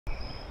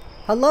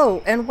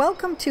Hello and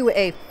welcome to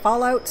a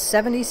Fallout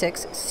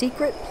 76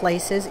 Secret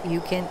Places You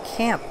Can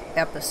Camp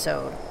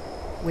episode.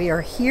 We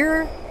are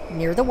here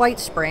near the White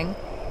Spring,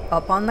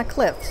 up on the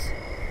cliffs,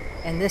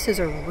 and this is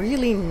a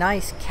really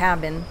nice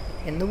cabin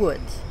in the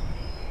woods.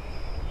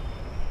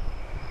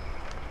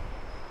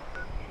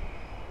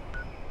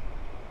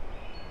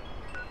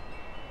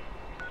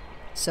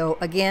 So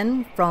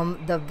again,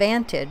 from the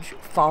vantage,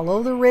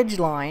 follow the ridge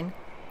line.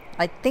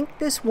 I think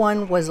this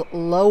one was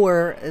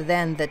lower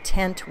than the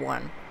tent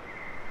one.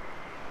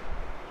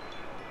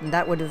 And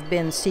that would have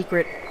been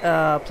Secret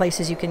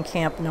Places You Can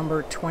Camp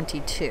number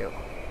 22.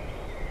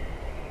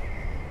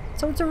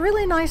 So it's a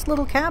really nice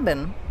little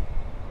cabin.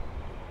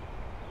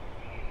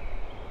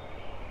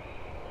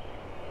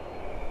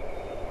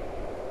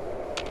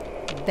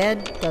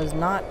 Bed does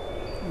not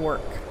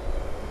work,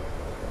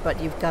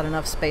 but you've got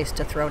enough space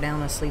to throw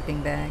down a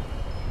sleeping bag.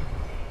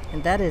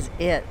 And that is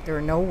it. There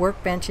are no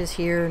workbenches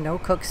here, no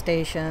cook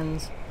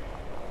stations.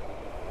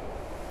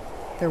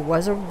 There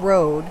was a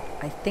road.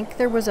 I think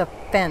there was a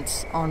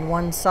fence on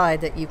one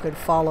side that you could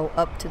follow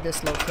up to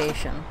this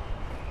location.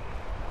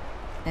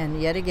 And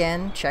yet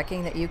again,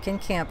 checking that you can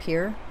camp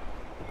here.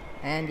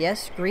 And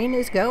yes, green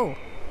is go.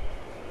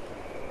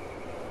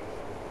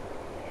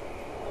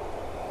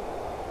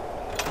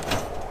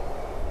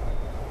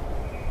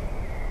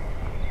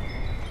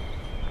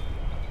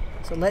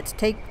 So let's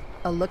take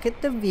a look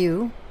at the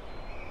view.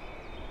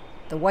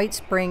 The White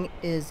Spring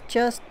is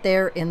just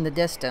there in the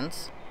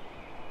distance.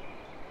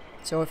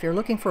 So if you're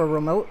looking for a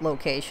remote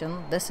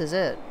location, this is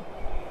it.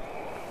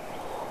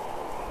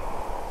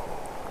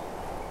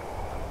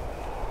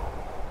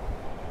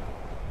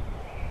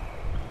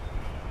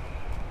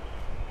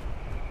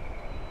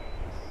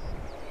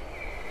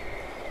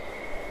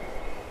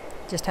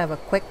 Just have a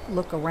quick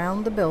look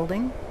around the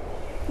building.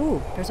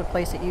 Ooh, there's a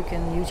place that you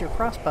can use your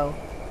crossbow.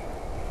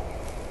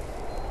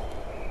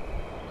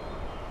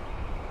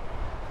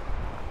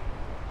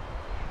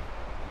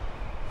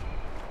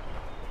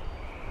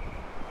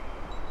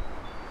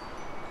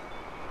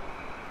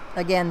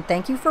 Again,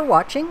 thank you for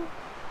watching,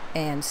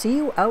 and see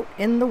you out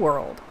in the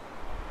world.